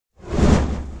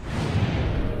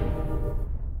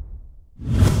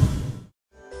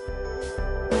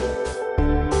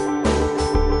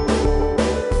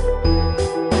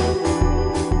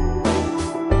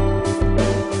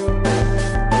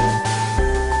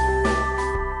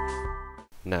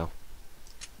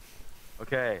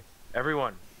Okay,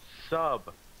 everyone, sub.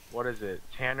 What is it?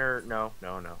 Tanner? No.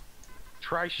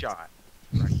 Try shot.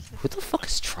 Who the fuck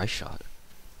is Tryshot?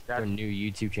 Our That's new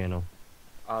YouTube channel.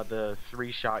 the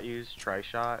 3-shot use. Try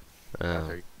shot. That's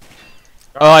how you-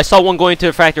 Oh, I saw one going to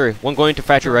the factory. One going to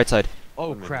factory right side.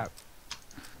 Oh crap!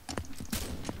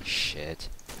 Shit.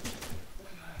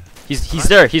 He's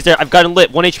there. He's there. I've got him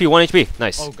lit. 1 HP. 1 HP.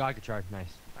 Nice. Oh god, good charge.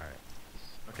 Nice. All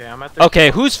right. Okay, I'm at the.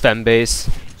 Okay, who's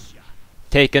Fembase?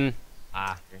 Taken.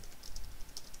 Ah.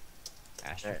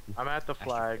 Ash. Okay, I'm at the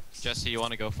flag. Jesse, you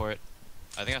want to go for it?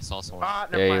 I think I saw someone. Ah,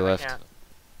 Yeah, never you mind, I left. can't.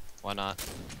 Why not?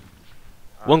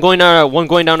 One going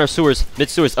down our sewers. Mid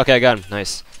sewers. Okay, I got him.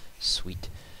 Nice. Sweet.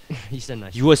 He said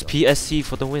nice. USPSC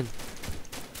for the win.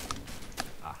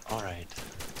 All right.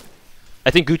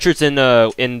 I think Gucciard's in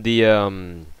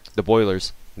the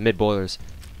boilers, mid boilers.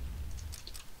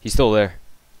 He's still there.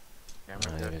 Yeah,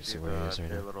 I I'm didn't at see where he is right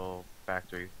their now. little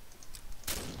factory.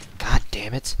 God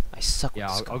damn it! I suck. Yeah,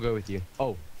 with this I'll go with you.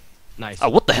 Oh, nice. Oh,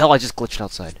 what the hell? I just glitched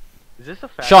outside. Is this a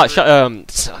factory?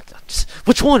 Shot.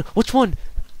 Which one? Which one?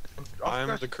 Oh, I'm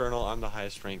gosh. the colonel. I'm the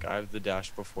highest rank. I have the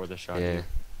dash before the shot. Yeah.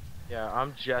 Yeah,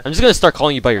 I'm Jesse. I'm just gonna start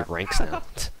calling you by your ranks now.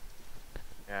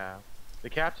 Yeah. The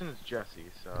captain is Jesse,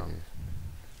 so.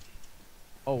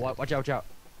 Oh, watch out, watch out.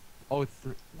 Oh,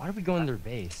 why are we going to their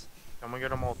base? Someone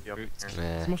get a multi up here. It's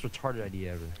Nah, the most retarded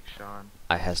idea ever. Sean.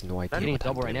 I has no idea. Getting a what I'm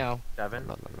double right doing. now.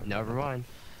 7. Never mind.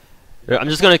 Yeah, I'm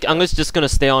just gonna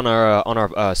stay on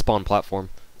our spawn platform.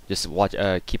 Just watch,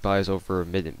 keep eyes over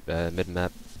mid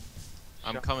map.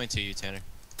 I'm coming to you, Tanner.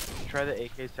 Try the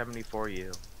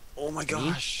AK-74U. Oh my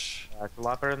gosh. It's a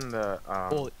lot better than the.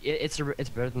 Well, it's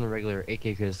better than the regular AK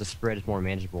because the spread is more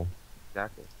manageable.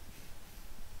 Exactly.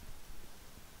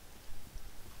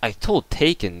 I told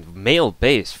Taken male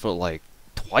base for like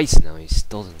twice now. He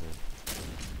still doesn't.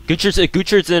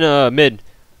 Gucciard's in mid,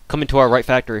 coming to our right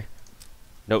factory.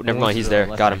 Nope, never Going mind. to He's the there.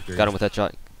 left Got him. factory. Got him with that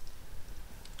shot.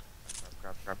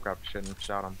 Crap. Shouldn't have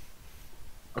shot him.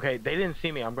 Okay, they didn't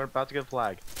see me. I'm about to get the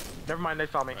flag. Never mind, they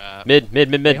saw me. Crap. Mid.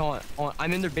 Hey, hold on.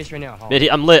 I'm in their base right now. Hold on. Mid.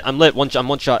 I'm lit. I'm lit. I'm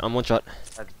one shot.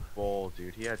 That's bull,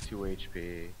 dude. He had 2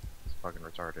 HP. It's fucking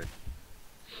retarded.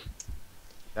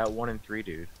 That 1 and 3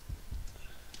 dude.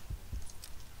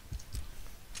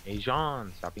 Hey,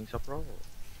 Jean, stop being so pro.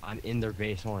 I'm in their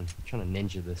base. Hold on. I'm trying to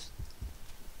ninja this.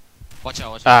 Watch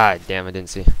out, watch out. Ah, damn! I didn't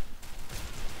see.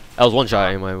 That was one shot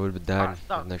anyway. I would have died.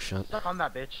 Stop. Next shot. Stuck on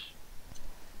that bitch.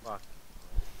 Fuck.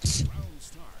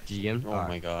 GM. Oh Alright.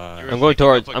 my You god. were I'm going picking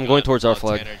towards- up a I'm going gun towards our while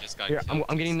flag. Tanner just got Here, killed.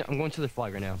 I'm going to the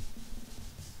flag right now.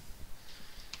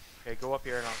 Okay, go up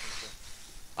here and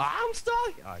I'll. I'm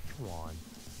stuck. Alright, come on.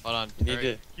 Hold on. You need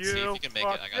hurry. to- See if you can make it.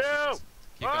 I got you. Just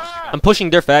keep going, keep I'm going. pushing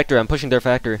their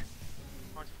factory.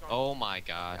 Oh my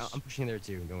gosh. I'm pushing there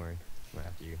too. Don't worry. I'm right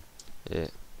after you. Yeah.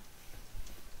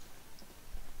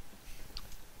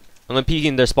 I'm gonna peek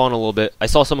in their spawn a little bit. I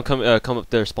saw someone come up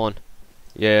their spawn.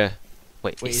 Yeah.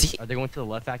 Wait. Wait, Is he? are they going to the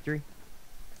left factory?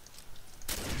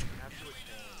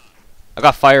 I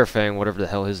got Firefang, whatever the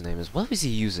hell his name is. What was he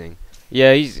using?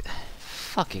 Yeah, he's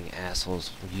fucking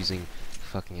assholes using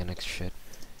fucking NX shit.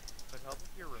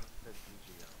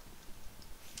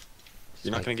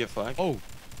 You're not gonna get flagged? Oh.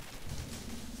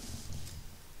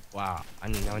 Wow. I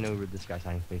know where this guy's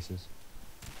hiding places.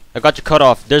 I got you cut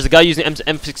off. There's a guy using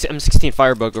M16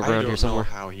 Firebug over I around don't here somewhere. know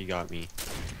how he got me.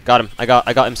 Got him. I got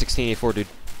M16 A4, dude.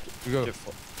 You go. Get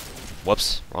fu-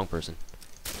 Whoops, wrong person.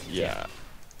 Yeah.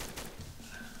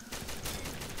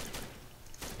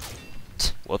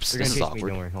 Whoops, They're this gonna is chase me. awkward.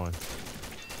 Don't worry. Hold on.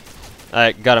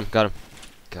 Alright, got him.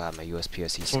 God, my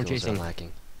USPSC Someone skills are chasing.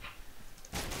 lacking.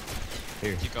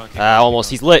 Here. Keep going, keep Ah, going, almost.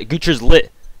 keep He's lit. Gucciard's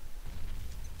lit.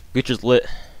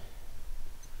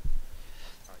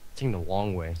 Taking the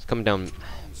long way. It's coming down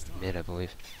mid, I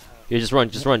believe. Here, just run.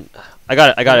 I got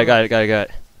it. I got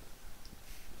it.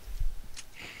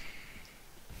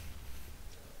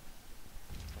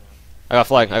 I got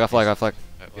flag. going. Alright,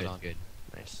 hold Good. on. Good.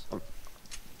 Nice.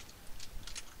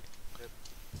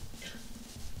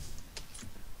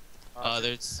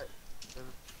 There's.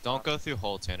 Don't go through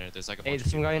hole, Tanner. There's like a Hey, bunch there's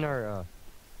of some guy in our.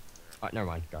 Never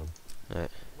mind. Got him. I'm gonna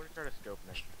try to scope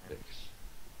next time.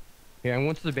 Here, I'm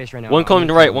going to the base right now. One I'm coming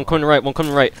to going right. One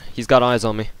coming to right. He's got eyes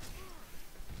on me.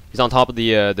 He's on top of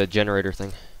the generator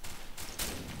thing.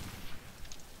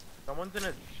 Someone's in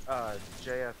a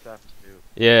JSF too.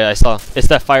 Yeah, I saw. It's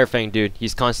that Firefang dude.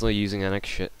 He's constantly using NX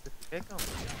shit. Just pick him.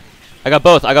 I got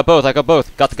both.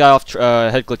 Got the guy off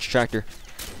head glitch tractor.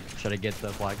 Should I get the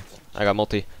flag? I got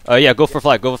multi. Yeah, go for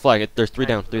flag. There's three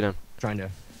down. Trying to.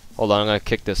 Hold on, I'm gonna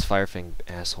kick this Firefang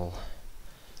asshole.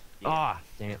 Ah,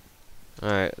 damn it.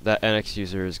 Alright, that NX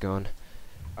user is gone.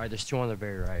 Alright, there's two on the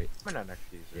very right. I'm not next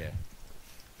user. Yeah.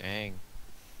 Dang.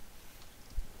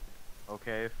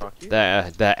 Okay, fuck you.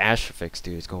 That Astrofix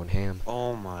dude is going ham.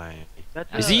 Oh my.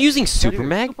 That's Is he using Super dude,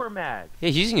 Mag? Super Mag. Yeah,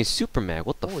 he's using his Super Mag.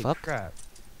 What the Holy fuck? crap.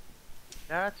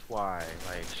 That's why.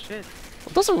 Like shit.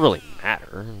 It doesn't really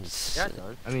matter. It's- Yeah, it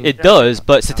does. I mean, It Yeah, does, yeah,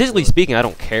 but statistically absolutely. speaking, I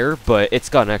don't care. But it's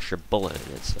got an extra bullet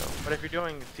in it, so. But if you're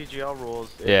doing CGL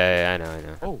rules, Yeah, I know, I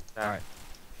know. Oh, Yeah. alright.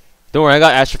 Don't worry, I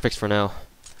got Astrofix for now.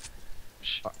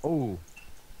 Oh.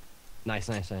 Nice,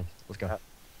 nice, nice. Let's go.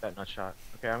 That nut shot.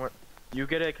 Okay, I'm gonna. You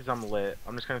get it, cause I'm lit.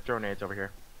 I'm just gonna throw nades over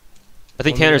here. I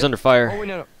think One Tanner's minute. under fire. Oh, wait,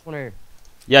 no, no. One right here.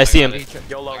 Yeah, I see him. got it.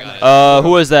 YOLO. I got it.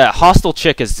 Who is that? Hostile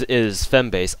chick is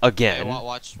fembase Hey, again.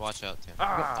 watch out, Tanner.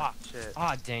 Ah, shit.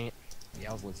 Ah, dang it. Yeah,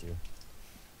 I was lit too.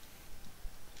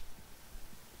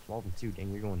 12 and 2,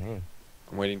 dang, you're going ham.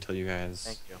 I'm waiting till you guys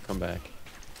Thank you. come back.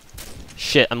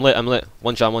 Shit, I'm lit. I'm lit.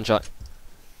 One shot. One shot.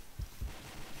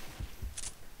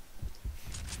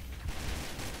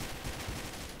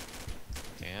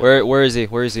 Damn. Where is he?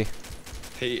 Where is he?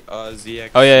 Hey,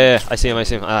 ZX. Oh yeah. I see him. I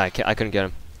see him. Ah, I couldn't get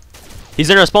him. He's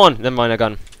in our spawn. Never mind. I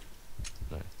got him.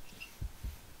 Nice.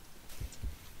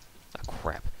 Ah,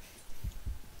 crap.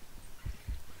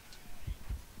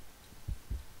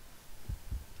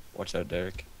 Watch out,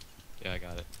 Derek. Yeah, I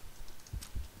got it.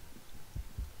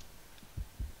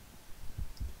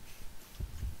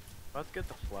 Let's get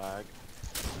the flag.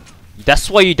 That's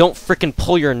why you don't frickin'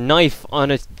 pull your knife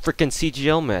on a frickin'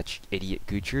 CGL match, idiot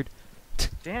Goochard.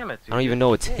 Damn it. I don't even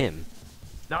know it's him.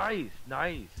 Nice,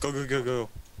 nice. Go, go, go, go.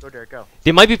 Go, Derek, go.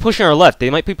 They might be pushing our left. They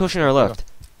might be pushing our left.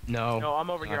 No. No, I'm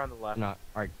over here on the left. Not.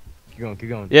 Alright, keep going, keep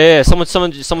going. Yeah. Someone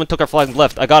took our flag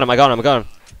left. I got him. Get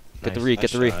the Nice. read. Get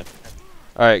Nice the read. shot.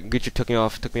 All right, Goochard took me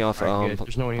off. Alright, good.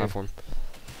 There's no one here. platform.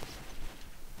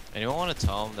 Anyone want to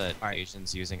tell him that Alright.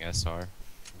 Asian's using SR?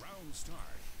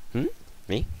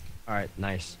 Alright,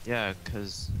 nice. Yeah,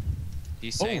 cause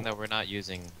he's Oh. saying that we're not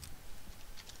using.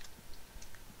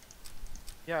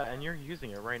 Yeah, and you're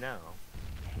using it right now.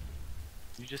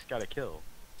 You just got a kill.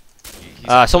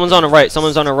 Someone's on the right.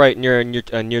 Someone's on the right near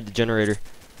the generator.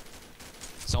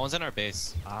 Someone's in our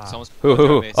base. Ah. Someone's. Who? in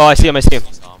our base. Oh, I see him. Here,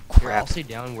 I'll Crap. stay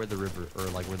down where the river, or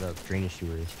like where the drainage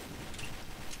sewer is.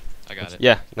 I got it.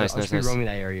 Yeah, nice, I'll nice, just be nice. roaming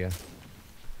that area.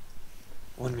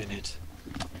 1 minute.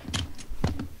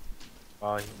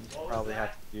 Well, you probably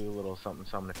have to do a little something,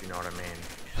 something, if you know what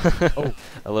I mean.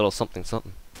 A little something,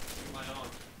 something.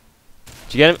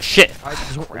 Did you get him? Shit. Alright,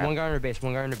 there's Crap. one guy on our base,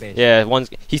 one guy on our base. Yeah,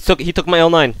 he took my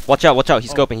L9. Watch out.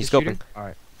 He's scoping. He's scoping.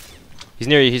 Alright. He's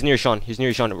near you. He's near Sean.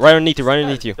 Right underneath you. Right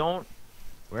underneath you. Don't.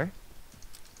 Where?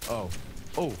 Oh.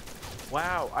 Oh.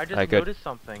 Wow, I just Alright, good. noticed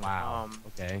something. Wow.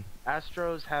 Okay.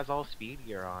 Astros has all speed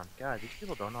gear on. God, these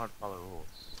people don't know how to follow rules.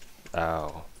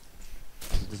 Oh.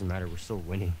 It doesn't matter, we're still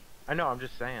winning. I know, I'm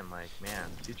just saying, like, man,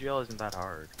 CGL isn't that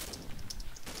hard.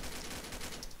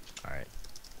 Alright.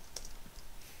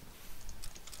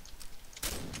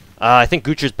 I think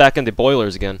Goocher's back in the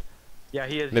boilers again. Yeah,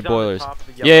 he is. Mid He's on the boilers. top of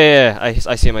the Yeah, yellow.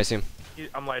 I see him.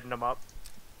 I'm lighting him up.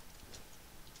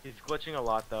 He's glitching a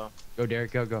lot, though. Go,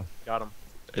 Derek, go, go. Got him.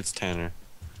 It's Tanner.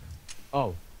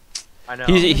 Oh. I know.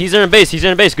 He's in a base.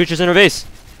 Goocher's in a base.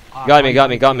 Got me.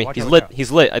 Watch He's out, lit. watch out.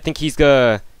 He's lit. I think he's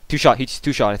two shot. He's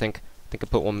two shot. I think I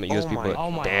put one USB my- bullet.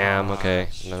 Oh my Damn. Okay.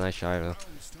 gosh. No, nice shot though.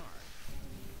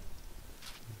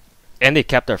 And they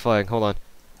capped our flag. Hold on.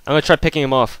 I'm gonna try picking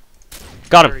him off.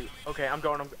 Got him. Okay, I'm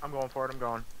going for it, I'm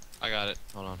going. I got it.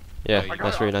 Hold on. Yeah. Oh, you Nice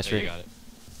got read. it. Nice Yeah, you read. got it.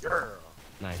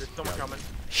 Yeah. Nice. There's someone Got it. coming.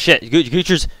 Shit.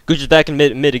 Goocher's back in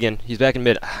mid again. He's back in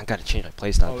mid. I gotta change my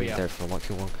playstyle. Oh, Being yeah. there for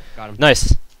too long. Got him.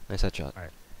 Nice. Nice headshot.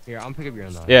 Here, I'm pick up your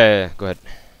own though. Yeah. Go ahead.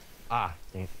 Ah,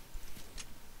 dang it.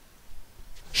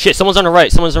 Shit. Someone's on the right.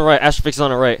 Astrofix is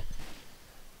on the right.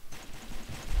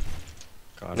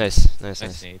 Got it. Nice.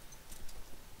 Nice nade.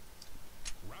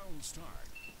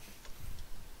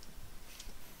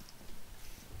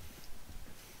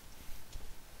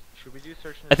 Should we do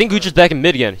search and I think destroy? Goocher's back in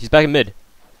mid again. He's back in mid.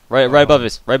 Right above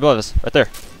us. Right there.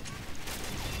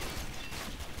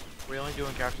 We only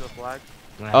doing capture the flag?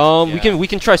 Nice. We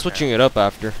can try switching it up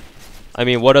after. I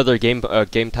mean, what other game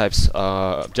types,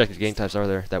 objective game types are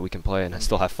there that we can play and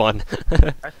still have fun?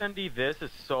 SND this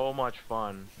is so much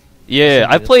fun. Yeah, S&D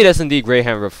I've this- played S&D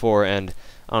Greyhound before, and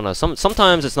I don't know.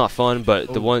 Sometimes it's not fun,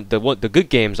 but the good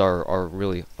games are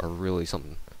really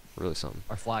something.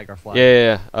 Our flag.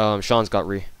 Yeah. Sean's got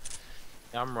re.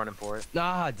 Yeah, I'm running for it.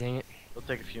 Ah, dang it. It'll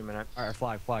take a few minutes.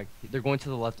 Alright, flag. They're going to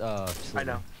the left, I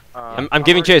know. I'm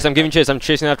giving chase. I'm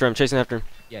chasing after him.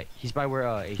 Yeah, he's by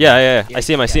where, Yeah. I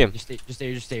see him. Just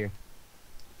stay here.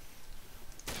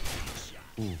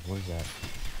 Ooh, what is that?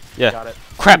 Yeah. Got it.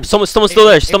 Crap! Someone's still Hey,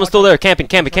 there. hey, Someone's watch still out. there.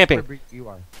 Camping. You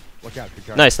are. Watch out, good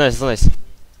job. Nice.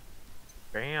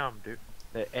 Bam, dude.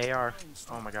 The AR.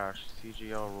 Oh my gosh.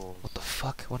 CGL rules. What the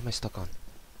fuck? What am I stuck on?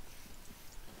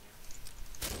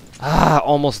 Ah,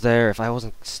 almost there. If I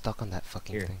wasn't stuck on that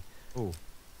fucking Here. thing. Ooh.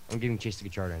 I'm giving chase to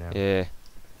Guichard right now. Yeah.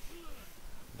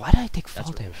 Why did I take fall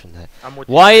That's damage from that? I'm with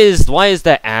Why you. is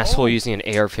that asshole Oh. using an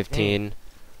AR-15?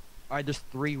 Alright, there's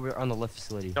 3 on the left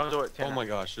facility. Don't do it, Oh Tanner. my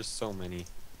gosh, there's so many.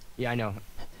 Yeah, I know.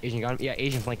 Asian got him. Yeah,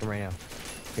 Asian flank him right now.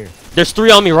 There's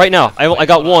 3 on me right now. I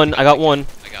got one. I got one.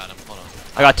 I got him. Hold on.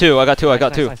 I got 2. I got 2. I Nice, got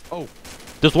nice, 2. nice. Oh,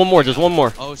 There's one more. There's one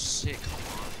more. Oh shit! Come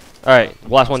on. All right.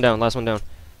 Last one down. Last one down.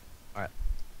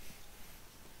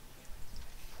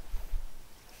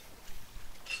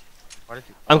 What is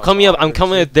he? I'm Oh, coming up. I'm there's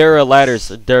coming two. at their ladders.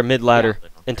 Their mid ladder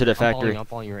into the I'm following, factory. I'm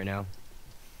following you right now.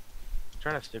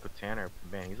 Trying to stick with Tanner.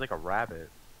 Man, he's like a rabbit.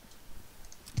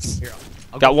 Here,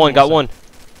 I'll Got go one. full Got side. one.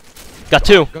 Got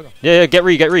 2. Go, go. Yeah. Get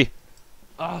re. Get re.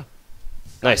 Ah,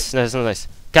 Nice. Nice. Nice.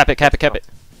 Cap it. Cap it. Cap it.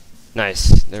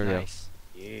 Nice. There we go. nice.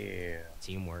 Yeah.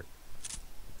 Teamwork.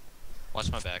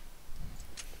 Watch my back.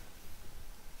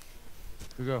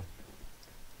 Go.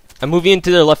 I'm moving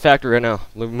into the left factory right now.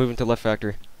 Moving to left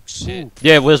factory. Shit. Ooh.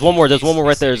 Yeah. There's one more. There's He's- one more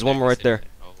right he's there. There's sitting one more right he's there.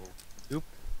 sitting Oh.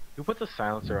 Who put the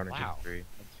silencer on a Wow. G3?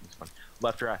 That seems fun.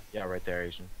 Left or right? Yeah, right there,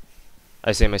 Asian.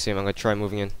 I see him. I see him. I'm gonna try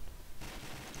moving in.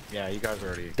 Yeah, you guys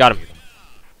already Got him.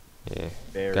 beat Yeah.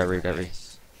 Very Got re. Got re.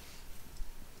 Nice.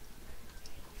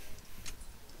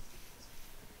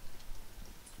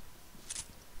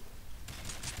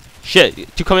 Shit.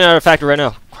 2 coming out of the factory right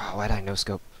now. Oh, why did I no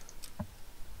scope?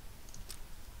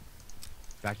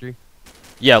 Factory?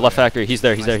 Yeah. Left factory. He's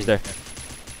there. He's there. He's there.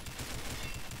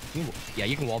 Yeah,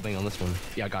 you can wallbang on this one.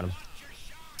 Yeah, I got him.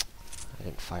 I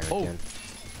didn't fire Oh. again.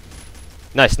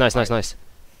 Nice, nice, nice, nice.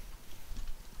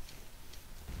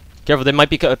 Careful, there might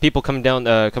be people coming down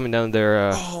their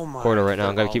Oh my. corridor right now.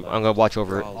 I'm they're gonna all I'm gonna watch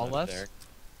over They're it. All left? there.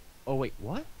 Oh, wait,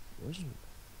 what? Where's he?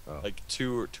 Oh. Like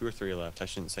two or three left. I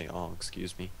shouldn't say all.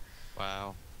 Excuse me.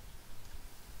 Wow.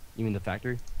 You mean the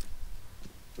factory?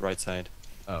 The right side.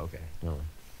 Oh, okay. No.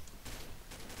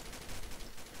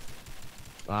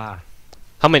 Ah,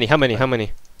 How many? How many? How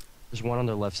many? there's one on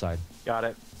their left side. Got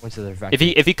it. Went to their factory.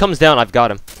 If he comes down, I've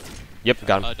got him. Yep,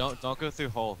 got him. Don't go through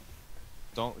hole.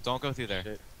 Don't go through there.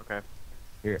 Shit. Okay.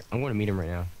 Here, I'm going to meet him right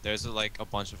now. There's like a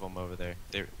bunch of them over there.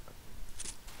 They're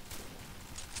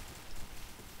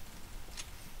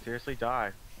Seriously,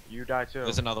 die. You die too.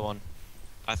 There's another one.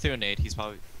 I threw a nade. He's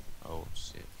probably. Oh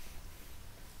shit.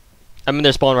 I'm in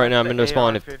their spawn right now. I'm in their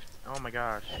spawn. AR-15 Oh my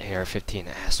gosh. AR-15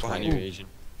 ass. Behind All you, Asian.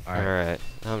 Alright. right,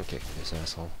 I'm kicking this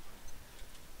asshole.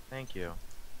 Thank you.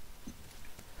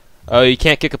 Oh, you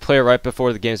can't kick a player right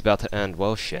before the game's about to end.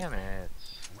 Well, shit. Damn it.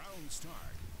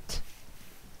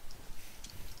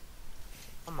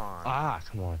 Come on. Ah,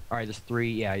 come on. Alright, there's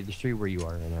 3. Yeah, there's 3 where you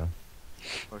are right now.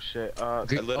 Oh shit.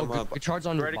 Good, lit oh, him good, up. good charge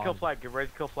on Get the ready to kill bottom. flag. Get ready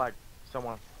to kill flag.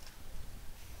 Someone.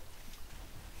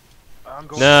 I'm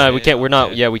going. Nah, we Yeah, can't. We're not.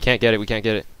 okay. Yeah, we can't get it. We can't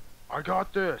get it. I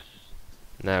got this.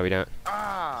 Nah, we don't.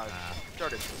 Ah,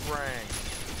 started spraying.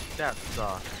 That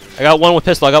sucks. Dude. I got one with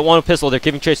pistol. I got one with pistol. They're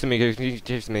giving chase to me. Giving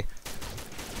chase to me.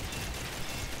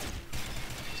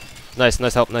 Nice,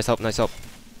 nice help. Nice help. Nice help.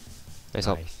 Nice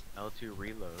help. Nice. L2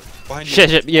 reload. Behind you. Shit,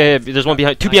 shit. Yeah, yeah. There's one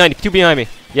behind. Two behind. Two behind me.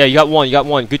 Yeah, you got one. You got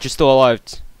one. Gooch is still alive.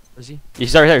 Where's he?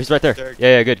 He's right there. He's right there. Derek.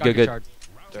 Yeah, yeah. Good, Got good, good. charge.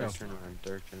 Derek, turn around.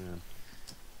 Derek, turn around.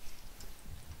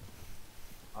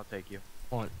 I'll take you.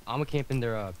 Hold on. I'm gonna camp in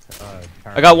their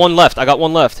I got one left. I got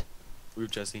one left.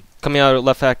 Move, Jesse. Coming out of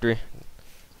left factory.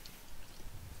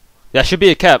 That should be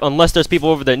a cap, unless there's people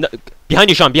over there. No, behind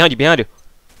you, Sean. Behind you. Behind you.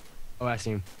 Oh, I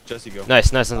see him. Jesse, go.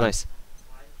 Nice, nice, nice.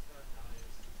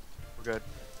 We're good.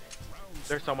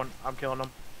 There's someone. I'm killing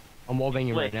him. I'm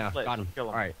wallbanging Split, right now. split. Got him. Kill him.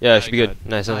 Alright. Yeah, it should be Very good. good.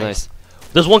 Nice, nice, Nice. nice.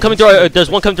 There's one coming through. There's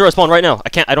one coming through our spawn right now.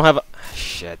 I don't have.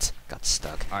 Shit. Got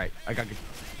stuck. Alright, I got good.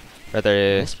 Right there.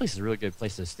 Yeah, yeah. This place is a really good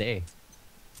place to stay.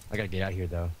 I gotta get out here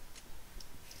though.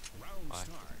 What are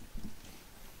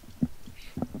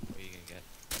you gonna get?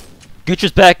 Gooch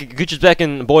is back. Gooch is back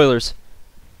in boilers.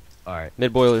 Alright,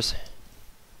 Mid boilers.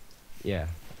 yeah.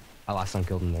 I last time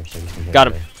killed him there, so he's gonna Got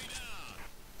him. there.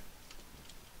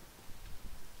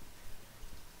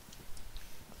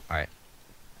 Alright.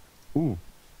 Ooh.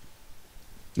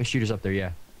 My shooter's up there,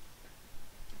 yeah.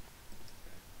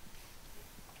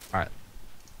 Alright.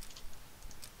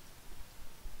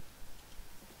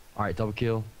 Alright, double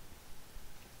kill.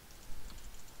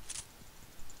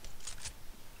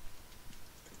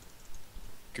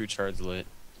 Guchard's lit.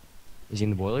 Is he in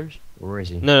the boilers? Or where is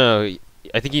he? No, no.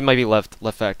 I think he might be left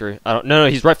factory. I don't. No, no.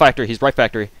 He's right factory. He's right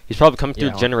factory. He's probably coming through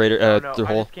Yeah, the generator. Oh, no, Through I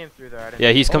hole. just came through there. I didn't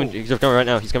Yeah, he's coming. Oh. He's coming right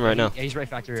now. He's coming right now. Yeah, he's right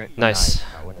factory. Nice.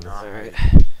 Whatever.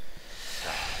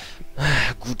 Nah.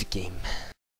 Good game.